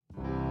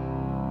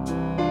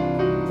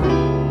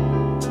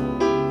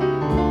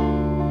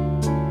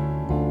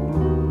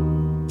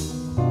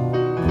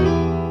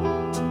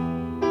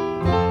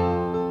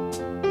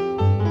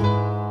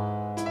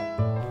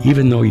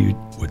Even though you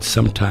would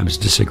sometimes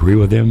disagree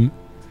with him,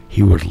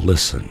 he would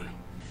listen.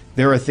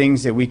 There are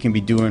things that we can be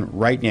doing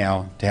right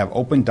now to have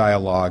open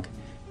dialogue,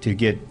 to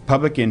get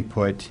public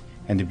input,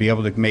 and to be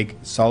able to make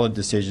solid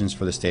decisions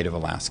for the state of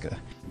Alaska.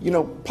 You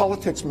know,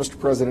 politics, Mr.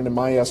 President, in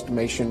my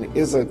estimation,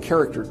 is a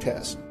character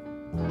test.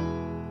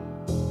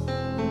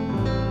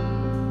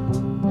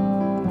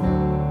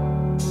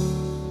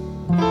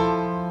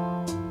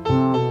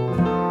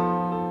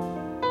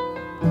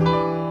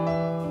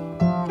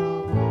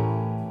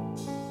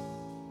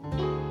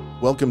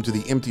 Welcome to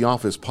the Empty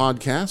Office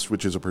Podcast,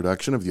 which is a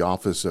production of the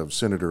office of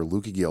Senator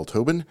Luca-Gayle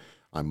Tobin.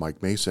 I'm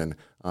Mike Mason.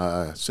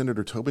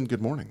 Senator Tobin,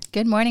 good morning.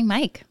 Good morning,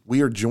 Mike.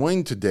 We are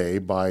joined today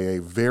by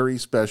a very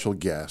special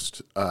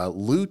guest,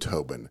 Lou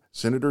Tobin,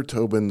 Senator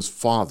Tobin's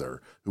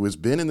father, who has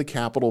been in the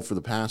Capitol for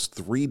the past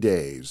 3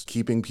 days,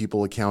 keeping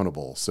people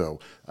accountable. So,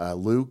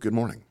 Lou, good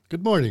morning.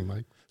 Good morning,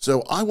 Mike.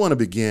 So I want to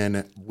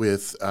begin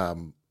with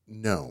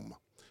Nome,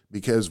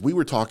 because we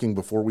were talking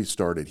before we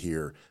started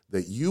here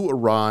that you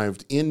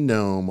arrived in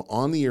Nome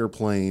on the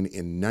airplane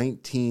in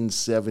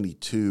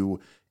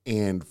 1972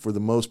 and for the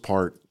most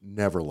part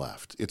never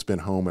left. It's been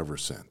home ever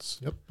since.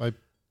 Yep, I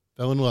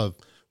fell in love.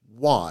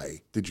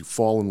 Why did you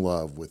fall in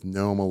love with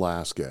Nome,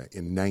 Alaska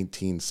in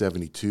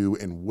 1972,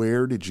 and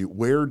where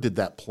did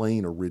that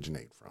plane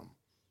originate from?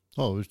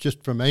 Oh, it was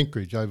just from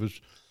Anchorage.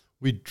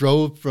 We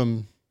drove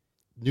from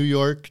New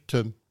York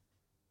to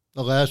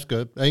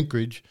Alaska,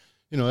 Anchorage.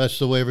 You know, that's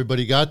the way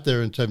everybody got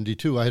there in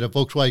 72. I had a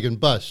Volkswagen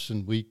bus,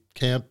 and we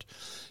camped.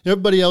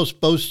 Everybody else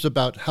boasts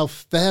about how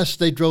fast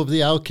they drove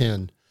the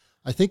Alcan.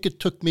 I think it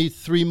took me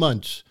 3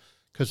 months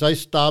because I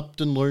stopped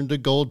and learned a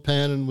gold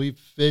pan, and we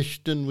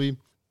fished, and we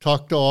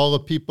talked to all the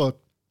people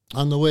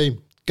on the way.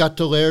 Got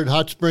to Laird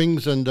Hot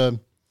Springs, and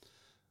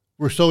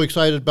we're so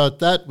excited about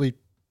that. We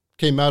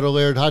came out of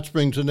Laird Hot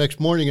Springs the next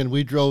morning, and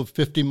we drove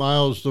 50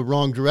 miles the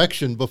wrong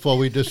direction before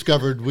we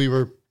discovered we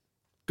were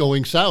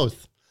going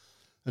south.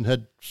 We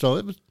had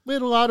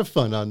a lot of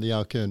fun on the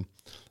Alcan.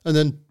 And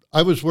then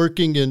I was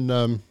working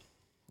in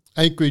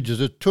Anchorage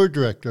as a tour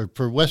director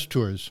for West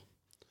Tours.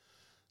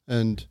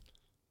 And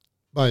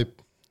I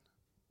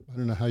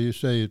don't know how you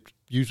say it,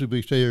 usually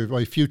we say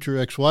my future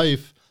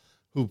ex-wife,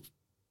 who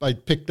I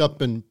picked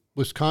up in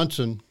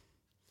Wisconsin,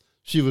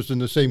 she was in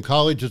the same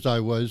college as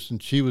I was,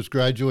 and she was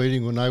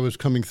graduating when I was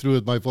coming through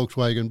with my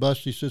Volkswagen bus.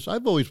 She says,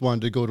 I've always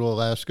wanted to go to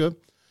Alaska.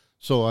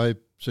 So I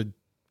said,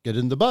 get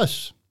in the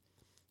bus.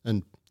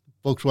 And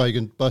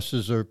Volkswagen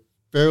buses are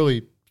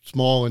fairly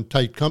small and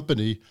tight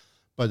company.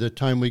 By the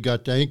time we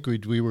got to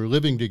Anchorage, we were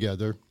living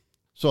together.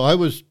 So I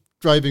was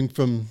driving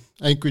from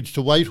Anchorage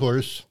to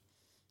Whitehorse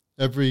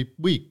every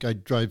week.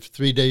 I'd drive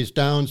 3 days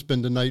down,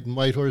 spend the night in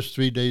Whitehorse,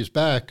 3 days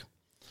back.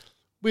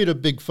 We had a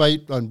big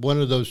fight on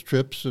one of those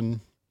trips, and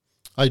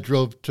I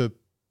drove to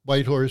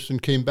Whitehorse and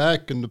came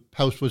back, and the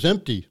house was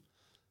empty.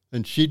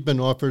 And she'd been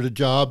offered a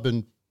job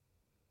in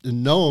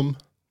Nome,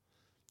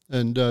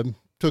 and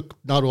took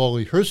not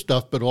only her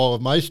stuff, but all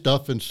of my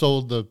stuff and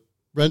sold the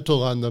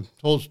rental on the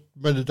whole,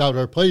 rented out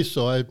our place.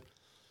 So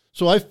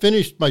I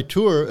finished my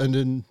tour, and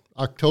in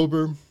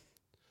October,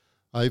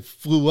 I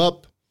flew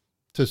up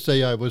to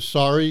say I was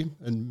sorry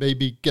and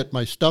maybe get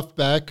my stuff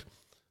back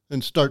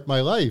and start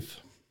my life.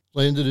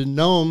 Landed in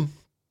Nome.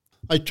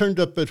 I turned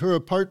up at her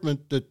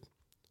apartment at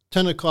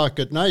 10 o'clock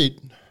at night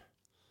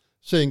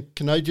saying,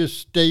 can I just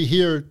stay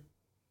here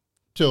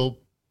till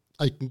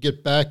I can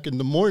get back in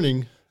the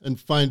morning and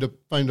find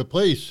a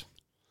place?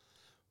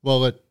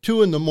 Well, at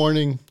 2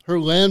 a.m, her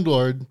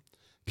landlord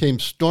came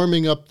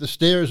storming up the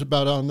stairs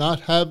about, I'll not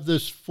have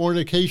this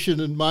fornication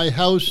in my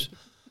house.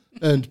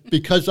 And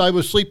because I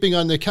was sleeping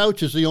on the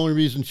couch is the only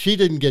reason she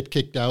didn't get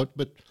kicked out.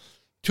 But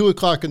 2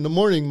 o'clock in the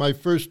morning, my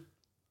first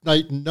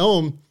night in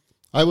Nome,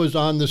 I was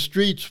on the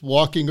streets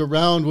walking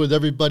around with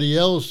everybody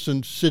else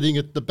and sitting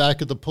at the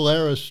back of the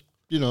Polaris,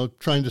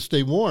 trying to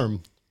stay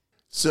warm.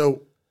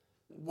 So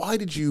why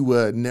did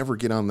you never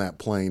get on that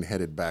plane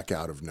headed back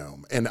out of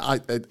Nome? And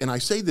I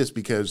say this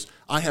because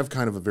I have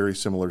kind of a very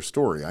similar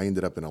story. I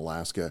ended up in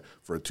Alaska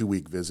for a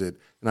 2-week visit,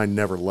 and I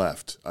never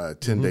left.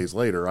 10 days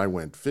later, I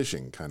went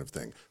fishing, kind of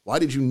thing. Why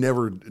did you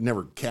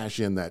never cash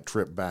in that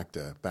trip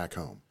back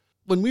home?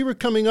 When we were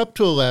coming up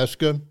to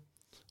Alaska,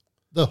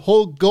 the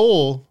whole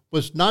goal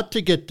was not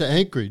to get to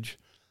Anchorage.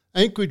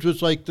 Anchorage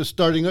was like the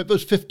starting. It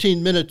was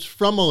 15 minutes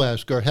from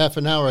Alaska, or half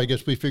an hour, I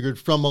guess we figured,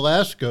 from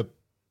Alaska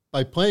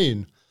by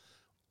plane.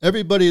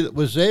 Everybody that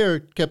was there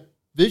kept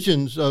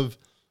visions of,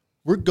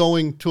 we're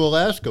going to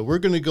Alaska. We're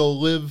going to go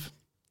live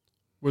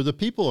where the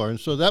people are. And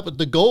so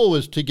the goal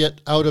was to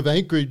get out of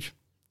Anchorage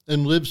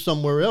and live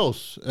somewhere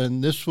else.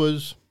 And this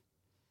was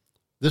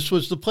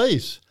the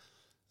place.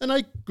 And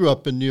I grew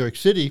up in New York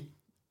City.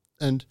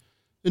 And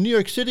New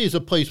York City is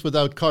a place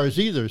without cars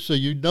either. So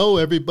you know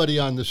everybody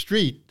on the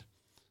street.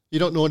 You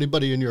don't know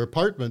anybody in your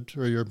apartment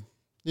or your,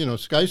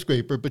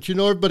 skyscraper, but you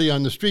know everybody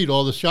on the street,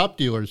 all the shop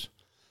dealers.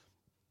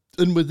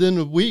 And within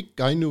a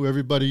week, I knew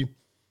everybody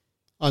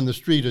on the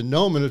street in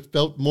Nome, and it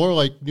felt more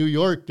like New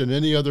York than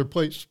any other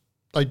place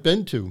I'd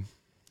been to.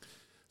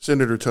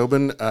 Senator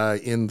Tobin,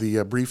 in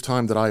the brief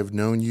time that I have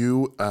known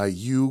you,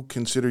 you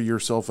consider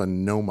yourself a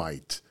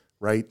Nomite,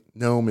 right?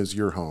 Nome is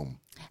your home.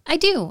 I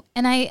do.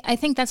 And I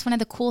think that's one of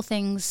the cool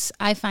things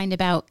I find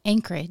about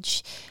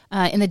Anchorage.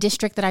 In the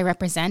district that I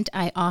represent,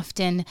 I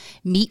often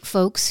meet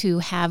folks who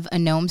have a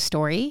Nome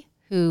story,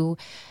 who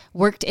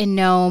worked in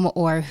Nome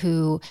or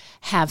who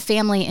have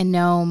family in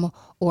Nome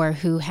or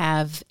who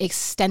have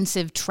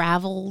extensive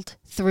traveled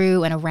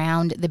through and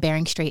around the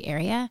Bering Strait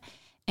area.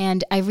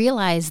 And I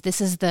realize this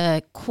is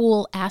the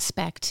cool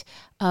aspect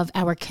of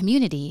our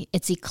community.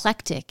 It's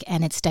eclectic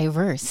and it's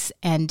diverse,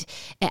 and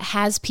it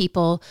has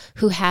people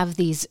who have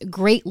these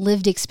great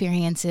lived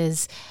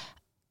experiences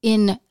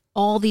in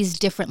all these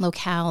different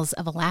locales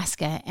of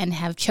Alaska and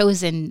have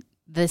chosen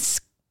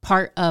this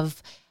part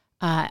of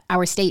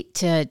our state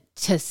to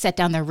set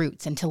down their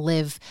roots and to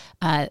live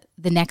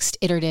the next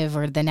iterative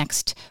or the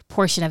next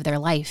portion of their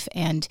life.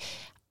 And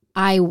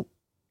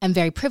I'm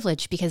very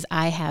privileged because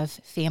I have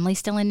family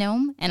still in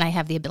Nome and I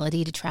have the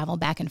ability to travel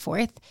back and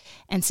forth.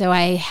 And so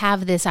I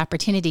have this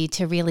opportunity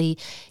to really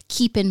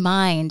keep in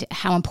mind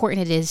how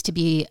important it is to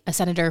be a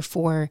senator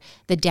for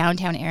the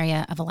downtown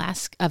area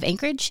of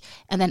Anchorage,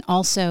 and then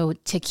also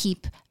to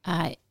keep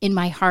in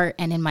my heart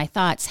and in my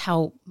thoughts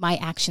how my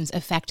actions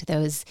affect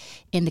those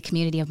in the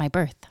community of my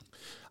birth.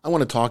 I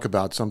want to talk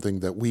about something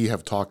that we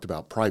have talked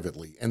about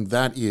privately, and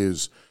that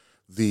is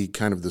the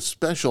kind of the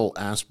special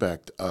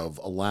aspect of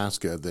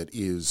Alaska that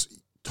is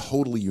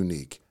totally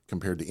unique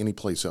compared to any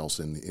place else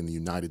in the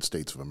United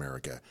States of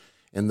America.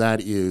 And that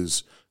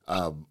is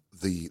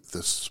the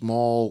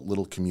small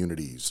little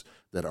communities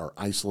that are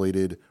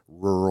isolated,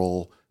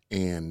 rural,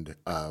 and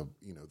the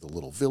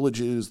little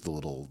villages, the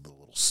little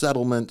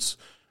settlements.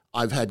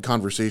 I've had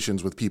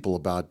conversations with people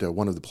about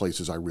one of the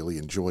places I really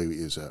enjoy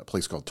is a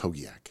place called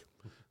Togiak,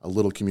 a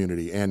little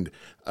community. And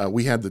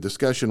we had the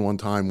discussion one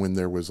time when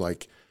there was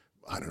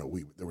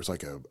there was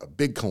like a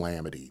big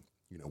calamity,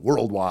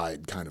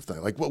 worldwide kind of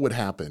thing. Like, what would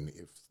happen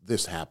if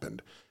this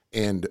happened?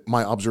 And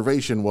my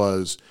observation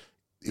was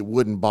it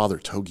wouldn't bother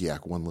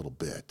Togiak one little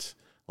bit.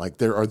 Like,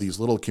 there are these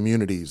little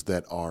communities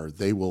that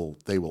they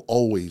will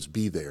always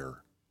be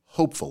there,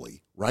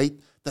 hopefully, right?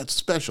 That's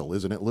special,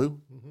 isn't it,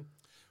 Lou? Mm-hmm.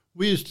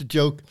 We used to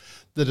joke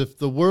that if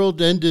the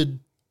world ended,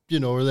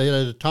 or they had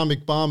an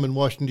atomic bomb in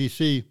Washington,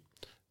 D.C.,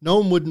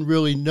 Nome wouldn't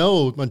really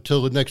know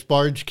until the next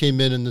barge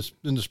came in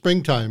the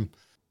springtime.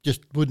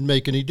 Just wouldn't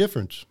make any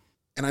difference.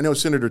 And I know,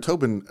 Senator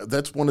Tobin,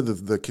 that's one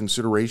of the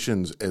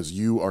considerations as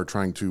you are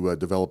trying to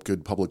develop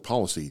good public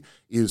policy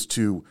is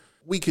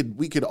we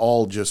could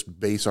all just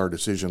base our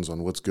decisions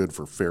on what's good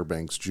for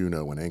Fairbanks,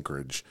 Juneau, and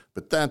Anchorage,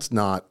 but that's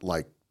not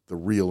like the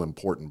real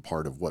important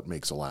part of what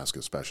makes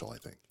Alaska special, I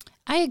think.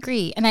 I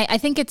agree. And I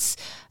think it's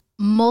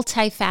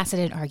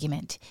multifaceted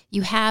argument.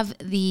 You have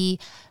the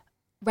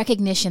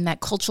recognition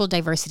that cultural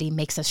diversity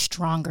makes us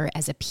stronger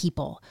as a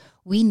people.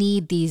 We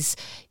need these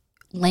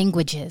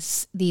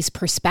languages, these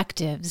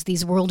perspectives,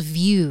 these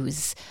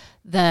worldviews,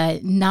 the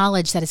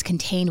knowledge that is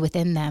contained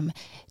within them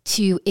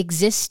to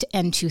exist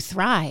and to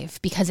thrive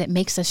because it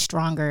makes us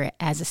stronger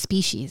as a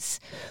species.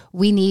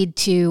 We need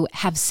to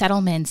have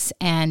settlements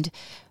and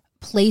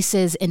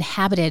places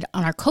inhabited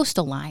on our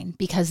coastal line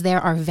because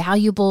there are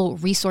valuable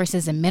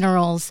resources and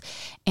minerals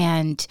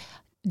and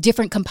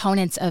different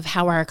components of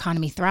how our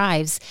economy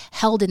thrives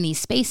held in these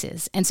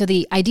spaces. And so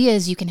the idea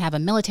is you can have a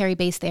military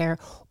base there,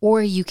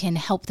 or you can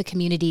help the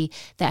community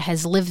that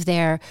has lived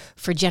there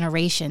for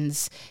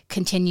generations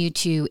continue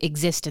to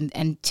exist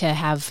and to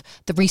have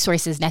the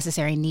resources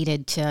necessary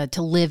needed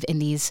to live in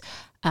these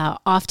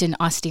often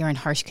austere and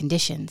harsh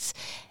conditions.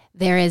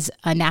 There is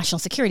a national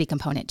security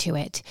component to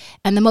it.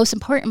 And the most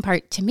important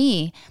part to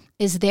me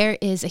is there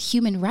is a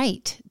human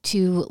right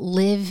to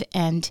live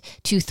and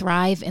to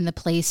thrive in the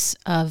place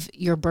of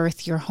your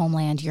birth, your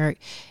homeland,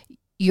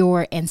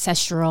 your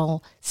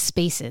ancestral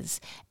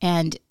spaces.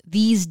 And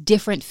these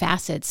different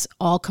facets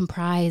all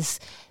comprise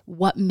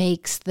what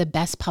makes the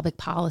best public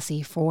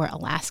policy for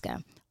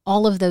Alaska.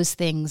 All of those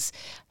things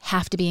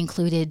have to be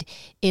included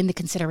in the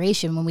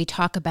consideration when we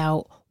talk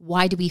about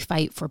why do we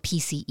fight for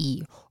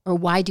PCE, or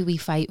why do we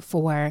fight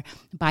for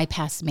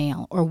bypass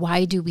mail, or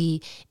why do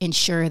we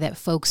ensure that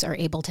folks are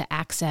able to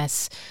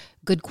access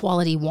good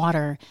quality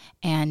water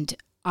and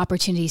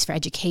opportunities for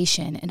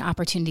education and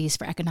opportunities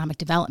for economic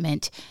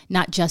development,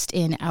 not just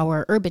in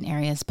our urban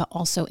areas, but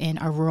also in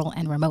our rural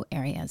and remote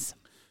areas.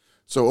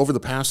 So over the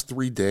past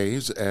 3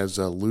 days, as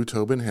Lou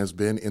Tobin has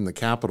been in the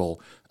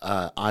Capitol,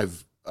 I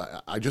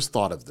just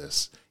thought of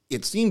this.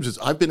 It seems as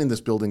I've been in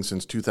this building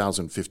since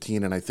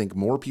 2015, and I think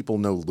more people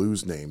know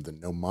Lou's name than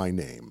know my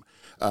name.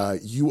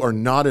 You are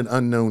not an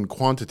unknown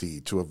quantity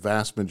to a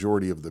vast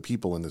majority of the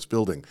people in this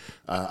building.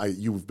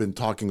 You've been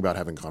talking about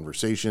having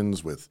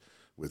conversations with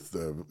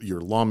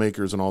your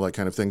lawmakers and all that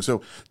kind of thing.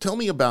 So tell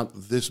me about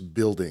this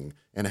building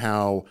and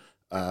how,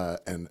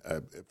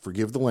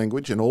 forgive the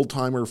language, an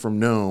old-timer from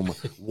Nome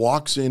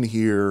walks in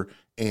here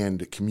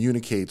and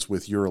communicates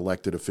with your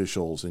elected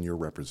officials and your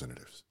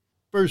representatives.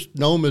 First,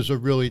 Nome is a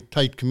really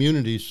tight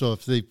community, so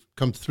if they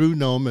come through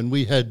Nome, and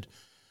we had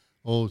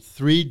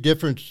 3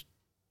 different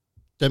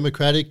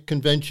Democratic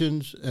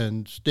conventions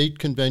and state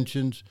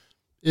conventions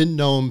in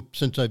Nome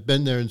since I've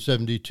been there in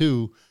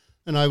 72.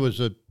 And I was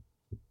a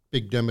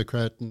big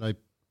Democrat, and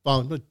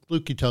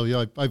Luke can tell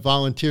you, I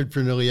volunteered for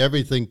nearly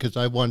everything because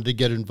I wanted to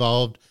get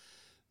involved.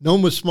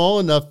 Nome was small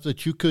enough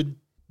that you could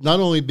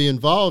not only be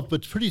involved,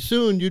 but pretty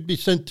soon you'd be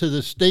sent to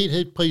the state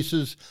head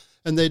places,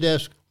 and they'd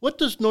ask, what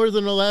does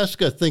Northern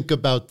Alaska think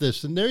about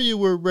this? And there you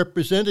were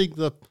representing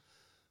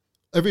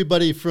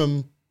everybody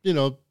from,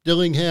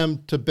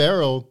 Dillingham to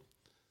Barrow.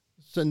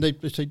 And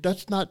they'd say,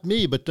 that's not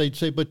me. But they'd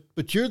say,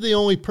 but you're the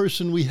only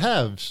person we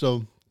have,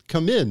 so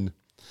come in.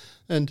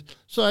 And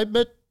so I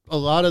met a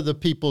lot of the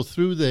people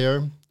through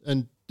there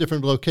and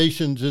different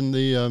locations in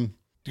the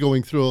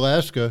going through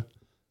Alaska.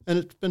 And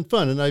it's been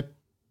fun. And I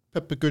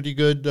have a pretty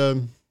good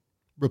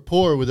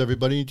rapport with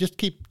everybody. You just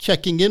keep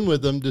checking in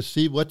with them to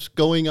see what's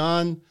going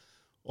on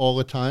all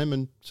the time.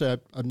 And say,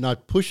 I'm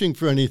not pushing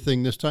for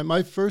anything this time.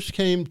 I first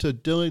came to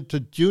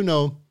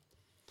Juneau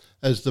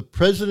as the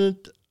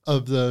president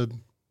of the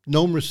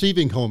Nome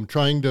Receiving Home,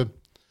 trying to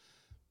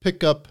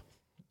pick up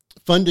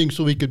funding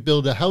so we could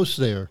build a house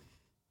there,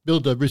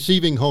 build a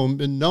receiving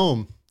home in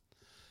Nome.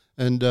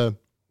 And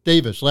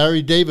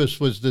Larry Davis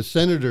was the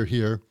senator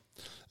here.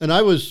 And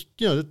I was,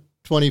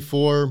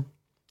 24,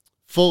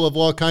 full of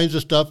all kinds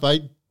of stuff.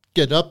 I'd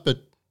get up at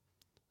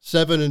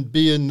 7 and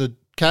be in the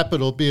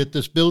Capitol, be at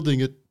this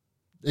building at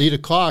 8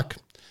 o'clock,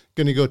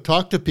 going to go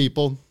talk to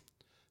people,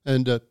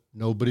 and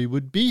nobody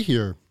would be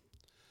here.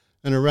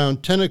 And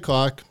around 10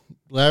 o'clock,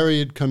 Larry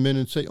had come in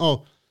and say,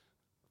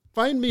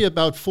 find me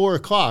about 4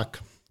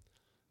 o'clock.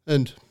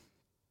 And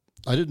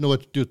I didn't know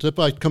what to do.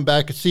 So I'd come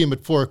back and see him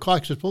at 4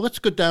 o'clock. He said, well, let's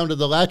go down to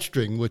the Latch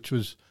String, which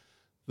was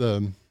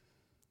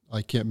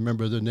I can't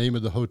remember the name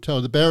of the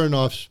hotel, the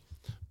Baranoff's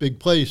big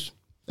place.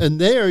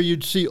 And there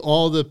you'd see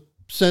all the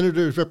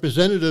senators,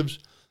 representatives,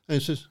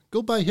 and he says,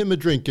 go buy him a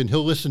drink and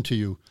he'll listen to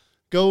you.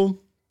 Go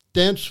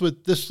dance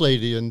with this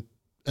lady and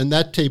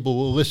that table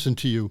will listen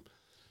to you.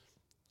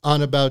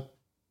 On about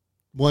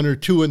 1 or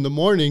 2 in the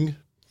morning,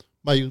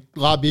 my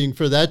lobbying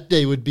for that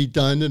day would be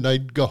done, and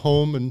I'd go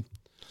home, and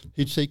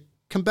he'd say,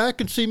 come back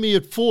and see me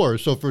at 4.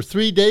 So for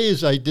 3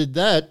 days I did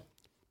that,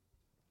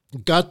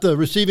 got the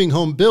receiving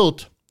home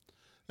built,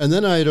 and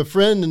then I had a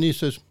friend, and he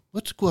says,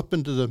 let's go up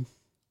into the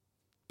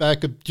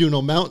back of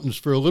Juneau Mountains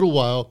for a little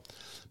while.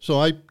 So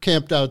I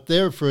camped out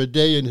there for a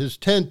day in his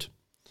tent,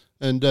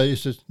 and he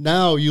says,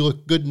 now you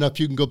look good enough,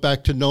 you can go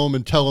back to Nome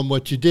and tell him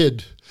what you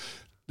did.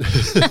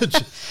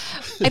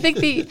 I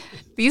think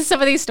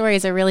some of these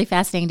stories are really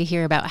fascinating to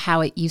hear about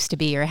how it used to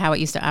be or how it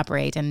used to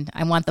operate. And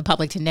I want the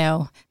public to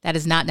know that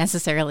is not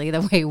necessarily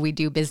the way we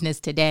do business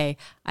today.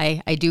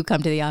 I do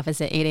come to the office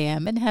at 8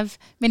 a.m. and have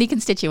many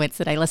constituents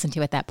that I listen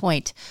to at that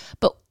point.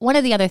 But one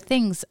of the other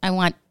things I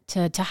want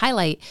to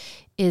highlight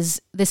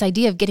is this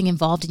idea of getting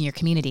involved in your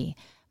community.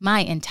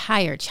 My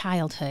entire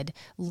childhood,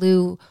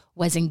 Lou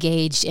was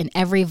engaged in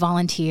every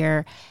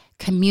volunteer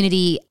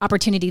community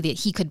opportunity that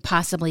he could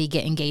possibly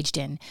get engaged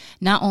in.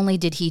 Not only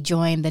did he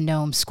join the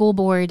Nome School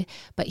Board,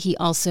 but he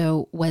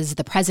also was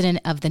the president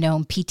of the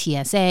Nome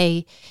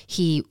PTSA.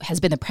 He has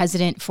been the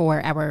president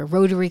for our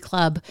Rotary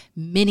Club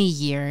many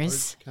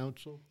years. Art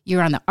Council.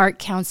 You're on the Art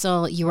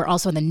Council. You were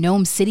also on the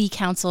Nome City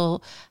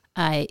Council.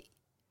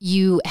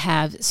 You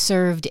have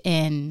served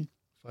in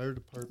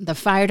the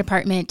fire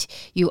department.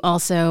 You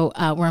also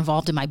were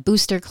involved in my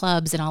booster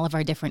clubs and all of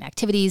our different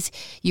activities.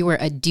 You were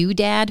a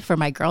doodad for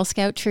my Girl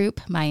Scout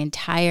troop my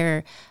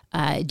entire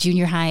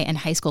junior high and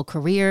high school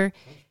career.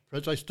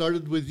 I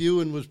started with you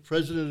and was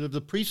president of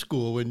the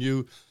preschool.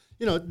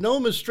 And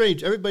Nome is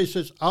strange. Everybody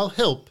says, I'll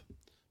help,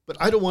 but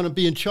I don't want to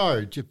be in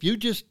charge. If you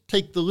just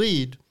take the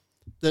lead,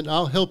 then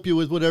I'll help you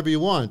with whatever you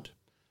want.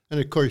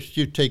 And of course,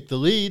 you take the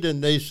lead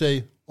and they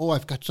say,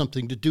 I've got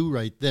something to do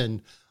right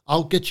then.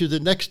 I'll get you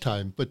the next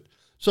time. But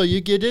so you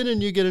get in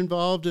and you get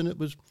involved, and it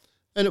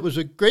was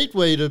a great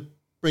way to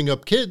bring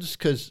up kids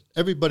because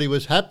everybody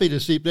was happy to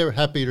see. They were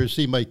happy to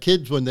see my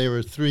kids when they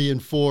were 3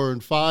 and 4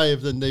 and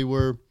 5 than they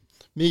were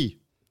me.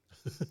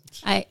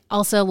 I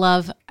also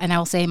love, and I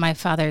will say my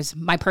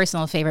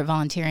personal favorite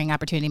volunteering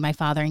opportunity my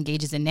father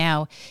engages in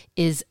now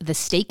is the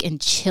steak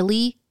and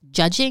chili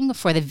judging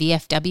for the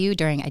VFW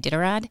during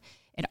Iditarod.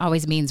 It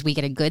always means we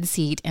get a good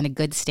seat and a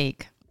good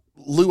steak.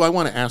 Lou, I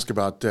want to ask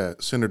about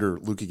Senator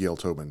Lukey Gale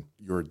Tobin,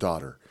 your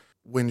daughter.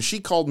 When she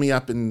called me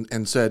up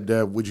and said,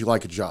 would you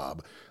like a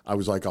job? I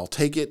was like, I'll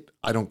take it.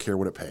 I don't care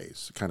what it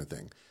pays, kind of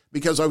thing.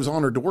 Because I was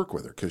honored to work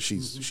with her because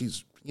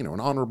she's an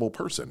honorable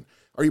person.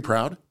 Are you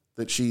proud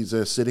that she's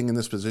sitting in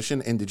this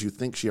position? And did you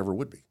think she ever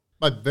would be?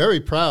 I'm very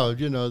proud.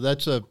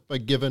 That's a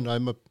given.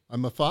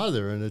 I'm a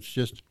father, and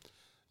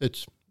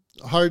it's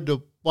hard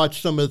to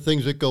watch some of the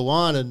things that go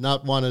on and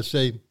not want to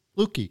say,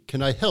 Lukey,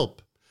 can I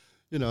help?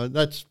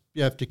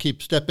 You have to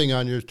keep stepping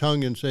on your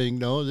tongue and saying,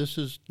 no, this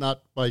is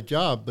not my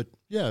job. But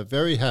yeah,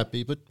 very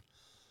happy. But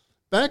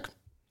back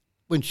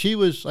when she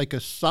was like a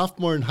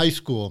sophomore in high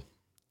school,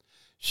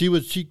 she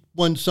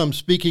won some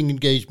speaking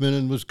engagement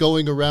and was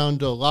going around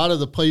to a lot of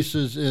the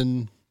places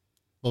in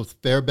both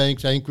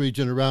Fairbanks, Anchorage,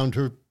 and around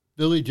her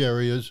village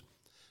areas,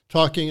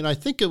 talking, and I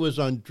think it was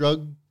on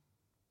drug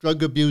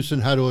abuse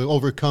and how to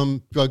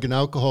overcome drug and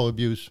alcohol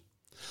abuse.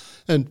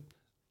 And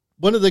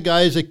one of the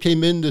guys that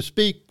came in to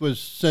speak was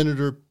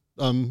Senator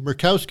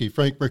Murkowski,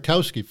 Frank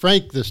Murkowski.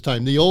 Frank this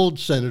time, the old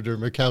Senator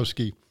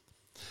Murkowski.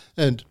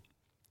 And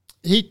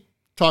he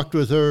talked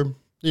with her,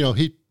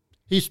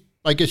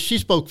 I guess she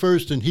spoke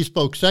first and he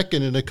spoke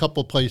second in a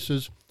couple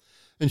places.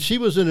 And she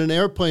was in an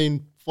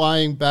airplane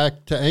flying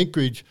back to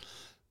Anchorage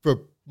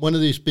for one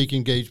of these speaking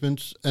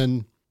engagements.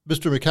 And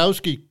Mr.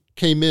 Murkowski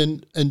came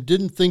in and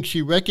didn't think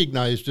she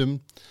recognized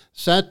him,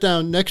 sat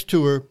down next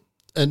to her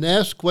and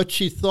asked what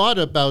she thought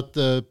about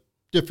the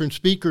different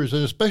speakers,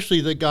 and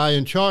especially the guy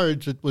in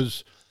charge that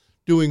was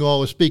doing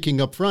all the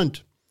speaking up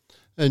front.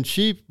 And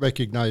she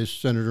recognized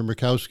Senator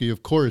Murkowski,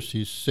 of course.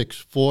 He's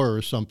 6'4"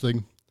 or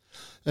something.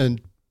 And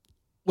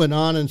went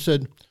on and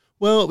said,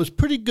 well, it was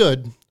pretty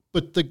good,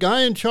 but the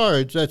guy in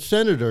charge, that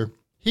senator,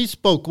 he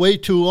spoke way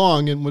too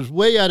long and was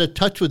way out of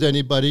touch with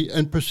anybody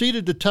and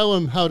proceeded to tell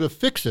him how to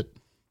fix it.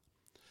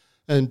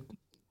 And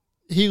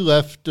he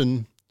left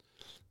and,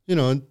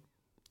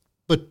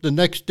 but the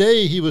next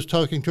day he was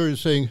talking to her and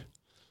saying,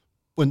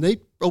 when they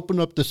open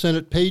up the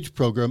Senate Page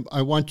program,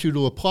 I want you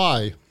to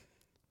apply.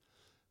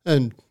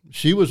 And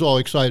she was all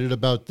excited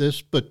about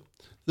this, but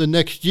the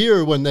next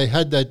year when they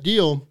had that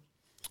deal,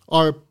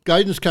 our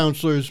guidance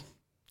counselors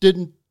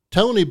didn't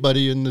tell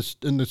anybody in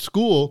the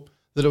school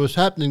that it was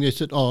happening. They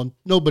said, oh,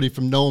 nobody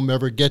from Nome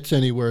ever gets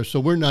anywhere, so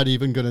we're not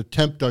even going to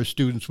tempt our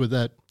students with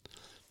that.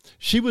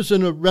 She was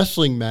in a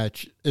wrestling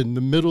match in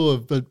the middle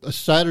of a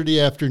Saturday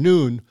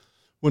afternoon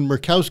when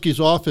Murkowski's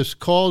office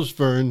calls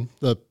Vern,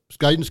 the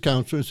guidance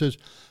counselor, and says,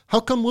 how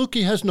come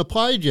Lukey hasn't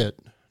applied yet?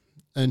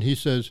 And he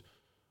says,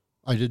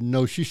 I didn't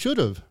know she should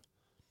have.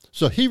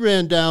 So he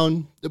ran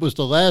down. It was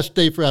the last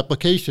day for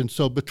application.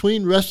 So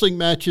between wrestling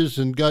matches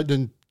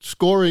and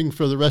scoring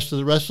for the rest of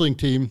the wrestling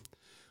team,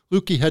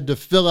 Lukey had to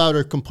fill out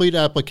her complete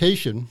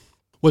application,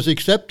 was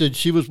accepted.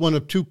 She was one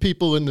of 2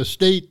 people in the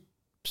state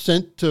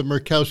sent to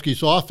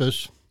Murkowski's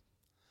office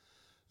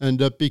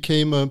and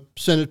became a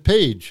Senate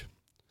Page.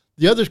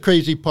 The other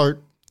crazy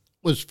part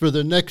was for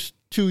the next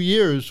 2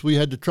 years, we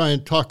had to try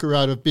and talk her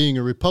out of being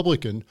a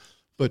Republican.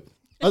 But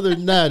other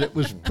than that, it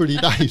was pretty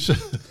nice.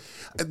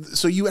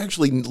 So you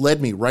actually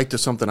led me right to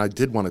something I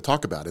did want to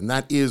talk about, and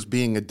that is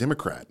being a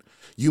Democrat.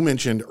 You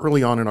mentioned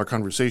early on in our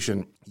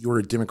conversation, you're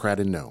a Democrat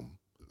in Nome.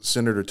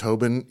 Senator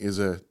Tobin is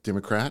a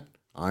Democrat.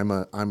 I'm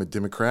a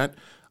Democrat.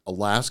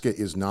 Alaska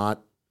is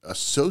not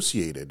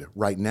associated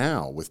right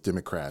now with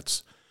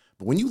Democrats.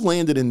 But when you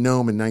landed in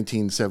Nome in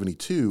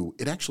 1972,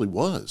 it actually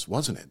was,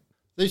 wasn't it?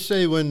 They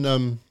say when,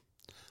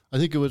 I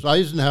think it was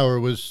Eisenhower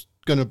was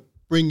going to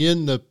bring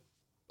in the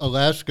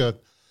Alaska,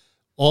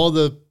 all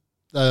the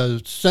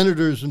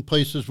senators and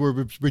places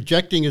were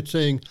rejecting it,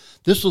 saying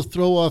this will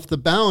throw off the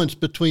balance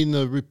between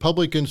the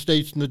Republican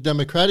states and the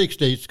Democratic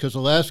states because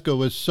Alaska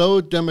was so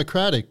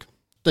Democratic.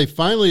 They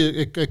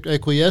finally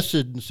acquiesced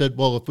and said,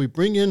 well, if we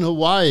bring in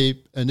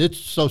Hawaii and it's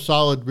so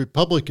solid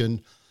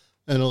Republican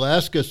and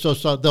Alaska is so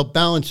solid, they'll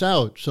balance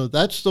out. So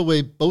that's the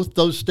way both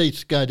those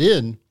states got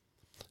in.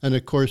 And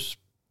of course,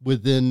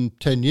 within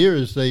 10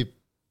 years, they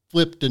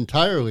flipped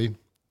entirely.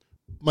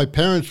 My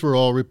parents were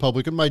all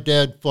Republican. My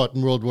dad fought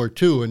in World War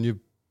II,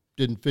 and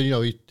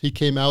he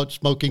came out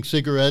smoking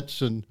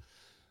cigarettes and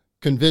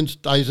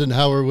convinced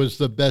Eisenhower was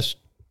the best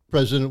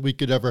president we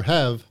could ever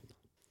have.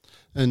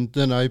 And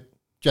then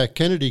Jack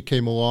Kennedy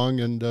came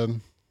along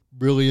and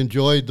really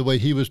enjoyed the way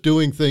he was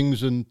doing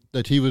things and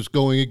that he was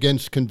going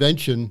against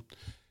convention.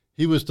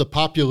 He was the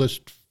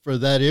populist for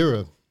that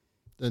era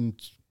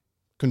and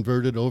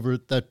converted over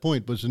at that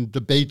point, was in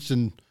debates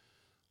in,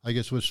 I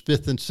guess it was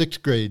 5th and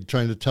 6th grade,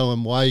 trying to tell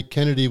him why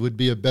Kennedy would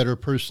be a better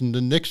person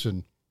than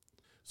Nixon.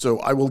 So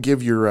I will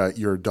give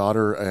your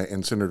daughter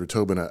and Senator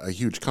Tobin a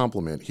huge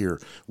compliment here.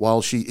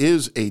 While she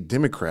is a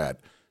Democrat,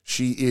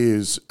 she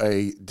is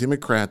a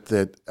Democrat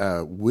that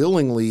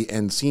willingly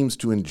and seems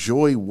to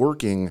enjoy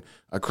working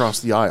across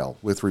the aisle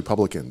with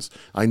Republicans.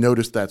 I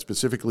noticed that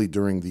specifically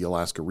during the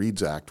Alaska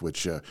Reads Act,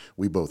 which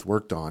we both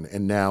worked on,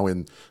 and now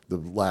in the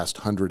last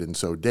 100 and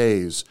so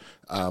days,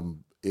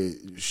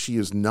 she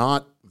is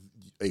not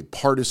a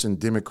partisan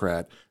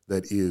Democrat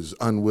that is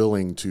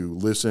unwilling to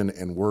listen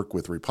and work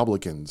with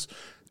Republicans.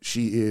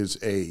 She is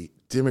a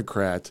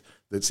Democrat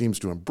that seems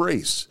to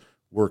embrace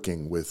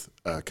working with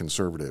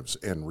conservatives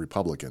and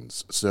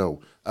Republicans.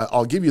 So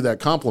I'll give you that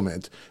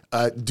compliment.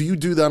 Do you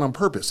do that on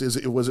purpose?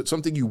 Was it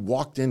something you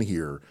walked in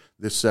here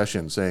this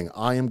session saying,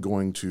 I am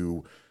going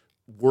to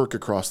work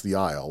across the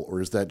aisle,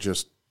 or is that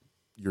just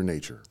your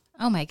nature?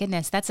 Oh my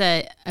goodness, that's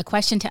a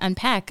question to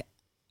unpack.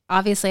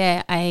 Obviously,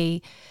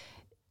 I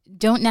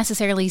don't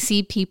necessarily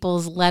see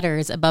people's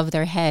letters above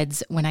their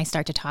heads when I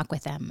start to talk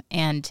with them.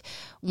 And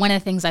one of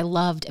the things I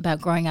loved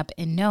about growing up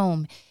in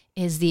Nome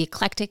is the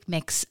eclectic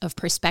mix of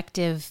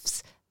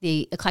perspectives,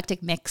 the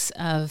eclectic mix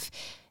of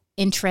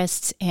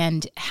interests,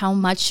 and how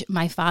much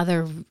my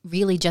father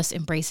really just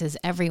embraces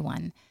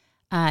everyone.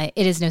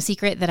 It is no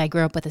secret that I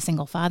grew up with a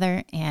single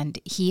father, and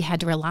he had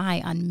to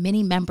rely on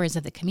many members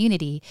of the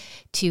community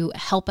to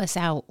help us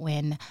out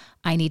when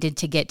I needed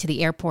to get to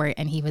the airport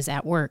and he was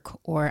at work,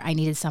 or I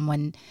needed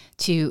someone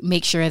to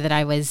make sure that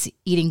I was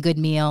eating good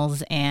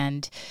meals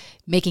and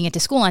making it to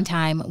school on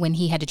time when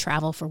he had to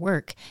travel for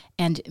work.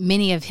 And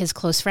many of his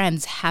close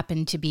friends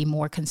happened to be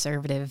more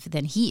conservative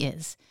than he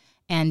is.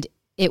 And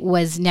it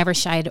was never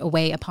shied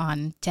away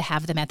upon to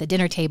have them at the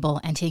dinner table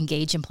and to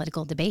engage in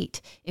political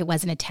debate. It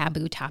wasn't a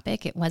taboo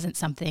topic. It wasn't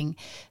something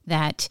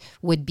that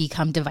would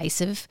become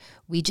divisive.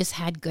 We just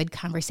had good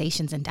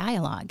conversations and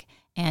dialogue.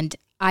 And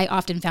I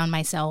often found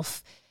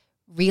myself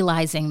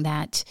realizing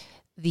that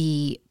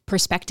the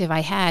perspective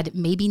I had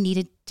maybe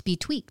needed to be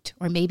tweaked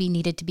or maybe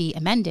needed to be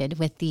amended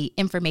with the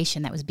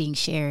information that was being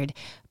shared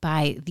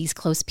by these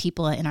close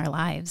people in our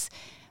lives.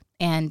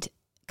 And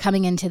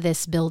coming into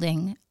this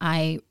building,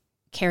 I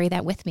carry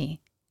that with me.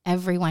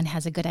 Everyone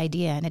has a good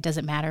idea, and it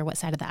doesn't matter what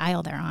side of the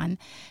aisle they're on.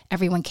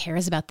 Everyone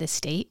cares about this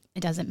state. It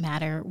doesn't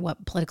matter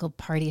what political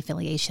party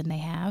affiliation they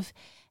have.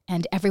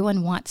 And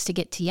everyone wants to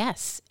get to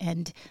yes.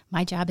 And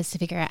my job is to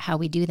figure out how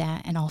we do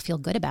that and all feel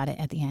good about it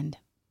at the end.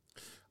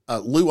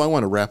 Lou, I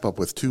want to wrap up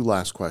with two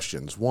last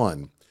questions.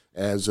 One,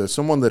 as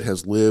someone that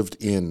has lived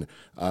in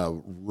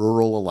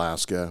rural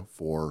Alaska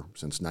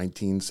since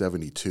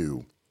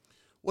 1972,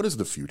 what does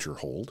the future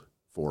hold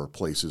for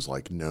places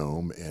like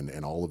Nome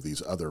and all of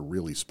these other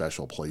really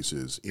special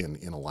places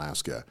in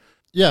Alaska?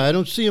 Yeah, I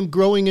don't see them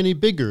growing any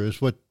bigger is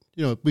what,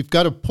 we've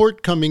got a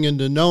port coming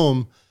into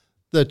Nome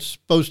that's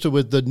supposed to,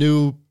 with the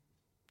new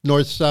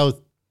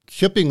north-south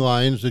shipping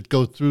lines that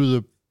go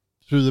through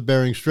the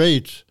Bering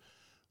Straits,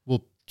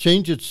 will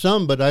change it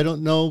some, but I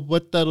don't know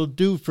what that'll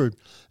do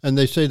and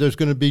they say there's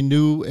going to be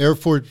new Air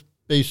Force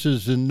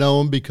bases in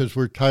Nome because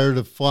we're tired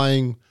of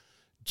flying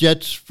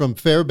jets from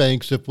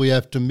Fairbanks if we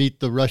have to meet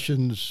the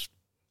Russians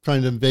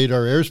trying to invade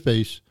our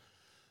airspace.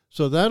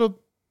 So that'll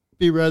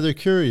be rather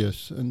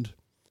curious. And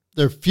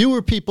there are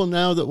fewer people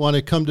now that want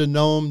to come to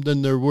Nome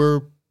than there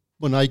were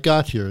when I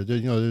got here.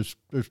 There's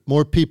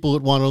more people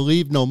that want to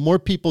leave Nome. More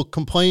people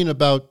complain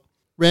about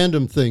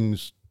random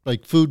things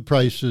like food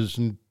prices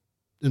and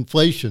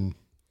inflation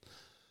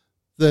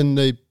than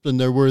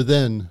there were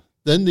then.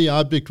 Then the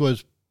object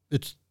was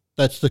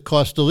that's the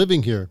cost of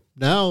living here.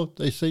 Now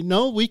they say,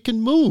 no, we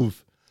can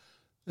move.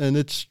 And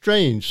it's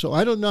strange. So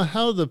I don't know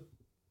how the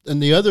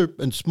other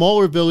and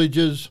smaller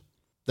villages,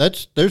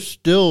 they're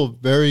still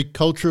very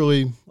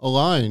culturally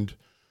aligned.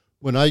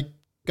 When I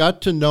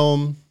got to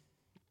Nome,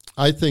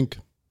 I think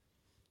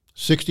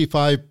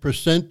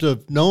 65%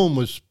 of Nome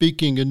was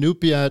speaking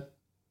Inupiat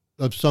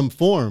of some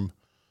form.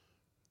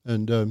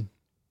 And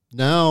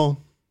now,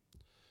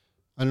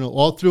 I don't know,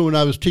 all through when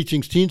I was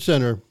teaching teen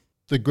center,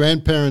 the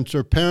grandparents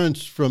or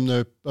parents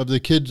of the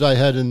kids I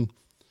had in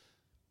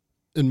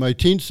my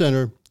teen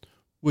center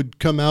would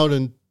come out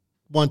and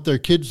want their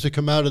kids to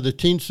come out of the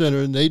teen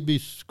center, and they'd be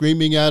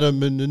screaming at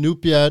them in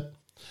Inupiat,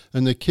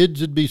 and the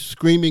kids would be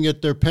screaming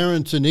at their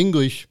parents in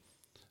English,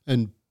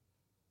 and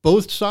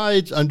both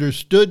sides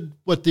understood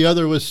what the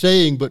other was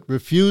saying but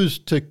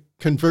refused to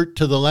convert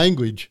to the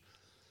language.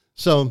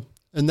 So,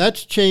 and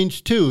that's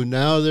changed too.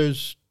 Now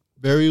there's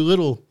very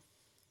little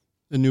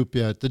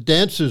Inupiat. The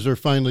dances are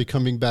finally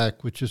coming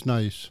back, which is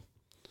nice.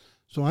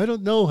 So I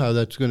don't know how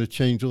that's going to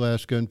change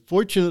Alaska.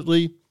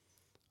 Unfortunately,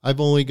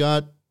 I've only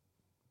got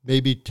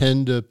maybe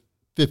 10 to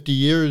 50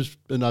 years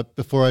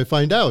before I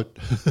find out.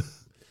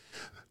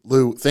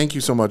 Lou, thank you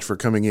so much for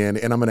coming in.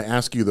 And I'm going to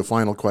ask you the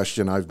final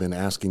question I've been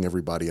asking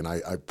everybody, and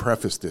I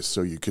prefaced this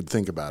so you could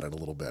think about it a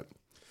little bit.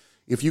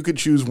 If you could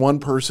choose one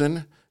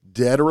person,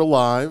 dead or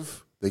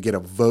alive, they get a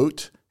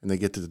vote, and they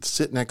get to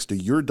sit next to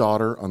your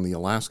daughter on the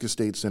Alaska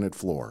State Senate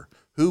floor,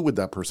 who would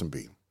that person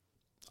be?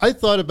 I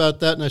thought about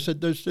that, and I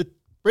said it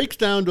breaks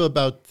down to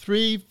about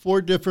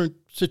 3-4 different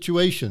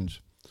situations.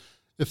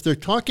 If they're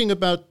talking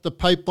about the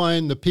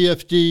pipeline, the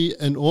PFD,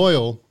 and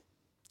oil,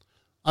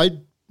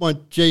 I'd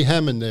want Jay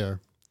Hammond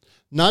there.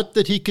 Not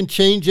that he can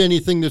change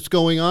anything that's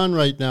going on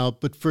right now,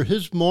 but for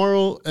his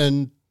moral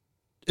and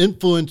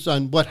influence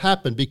on what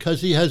happened,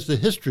 because he has the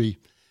history,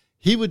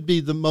 he would be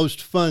the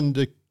most fun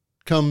to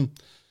come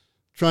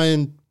try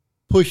and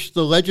push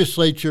the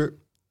legislature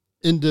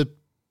into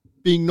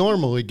being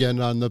normal again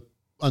on the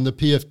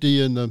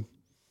PFD and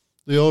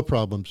the oil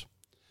problems.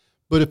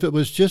 But if it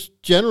was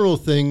just general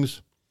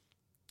things,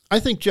 I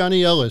think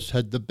Johnny Ellis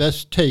had the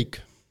best take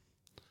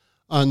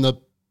on the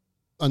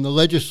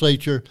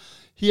legislature.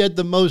 He had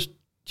the most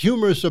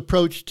humorous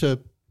approach to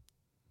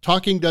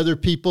talking to other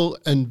people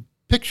and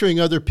picturing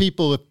other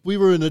people. If we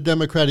were in a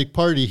Democratic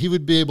Party, he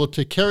would be able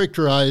to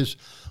characterize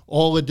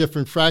all the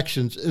different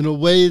fractions in a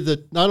way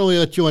that not only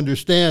lets you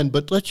understand,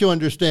 but lets you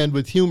understand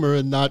with humor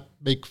and not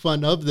make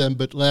fun of them,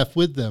 but laugh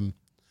with them.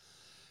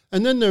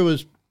 And then there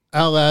was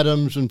Al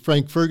Adams and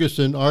Frank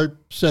Ferguson, our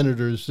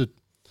senators that,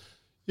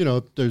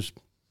 there's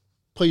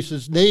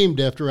places named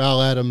after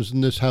Al Adams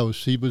in this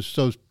house. He was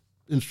so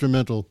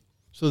instrumental.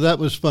 So that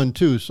was fun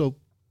too. So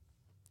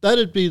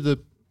that'd be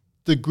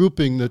the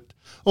grouping that,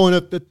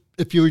 and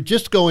if you were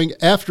just going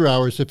after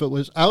hours, if it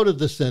was out of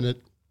the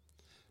Senate,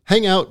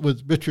 hang out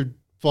with Richard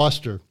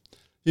Foster.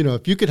 You know,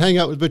 if you could hang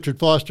out with Richard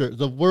Foster,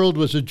 the world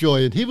was a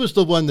joy. And he was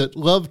the one that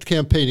loved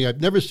campaigning.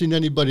 I've never seen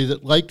anybody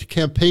that liked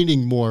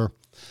campaigning more,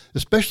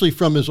 especially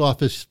from his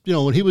office. You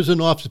know, when he was in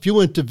office, if you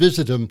went to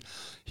visit him,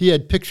 he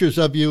had pictures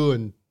of you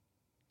and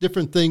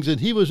different things,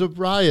 and he was a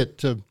riot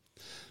to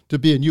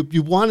be in.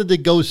 You wanted to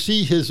go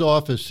see his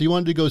office. You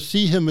wanted to go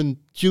see him in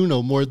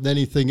Juneau more than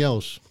anything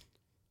else.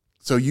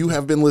 So you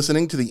have been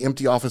listening to the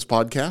Empty Office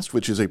Podcast,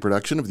 which is a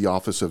production of the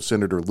office of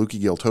Senator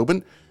Lukey Gale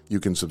Tobin. You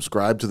can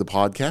subscribe to the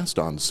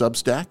podcast on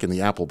Substack and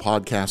the Apple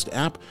Podcast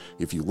app.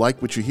 If you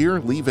like what you hear,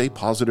 leave a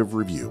positive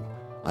review.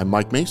 I'm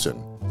Mike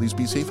Mason. Please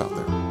be safe out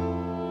there.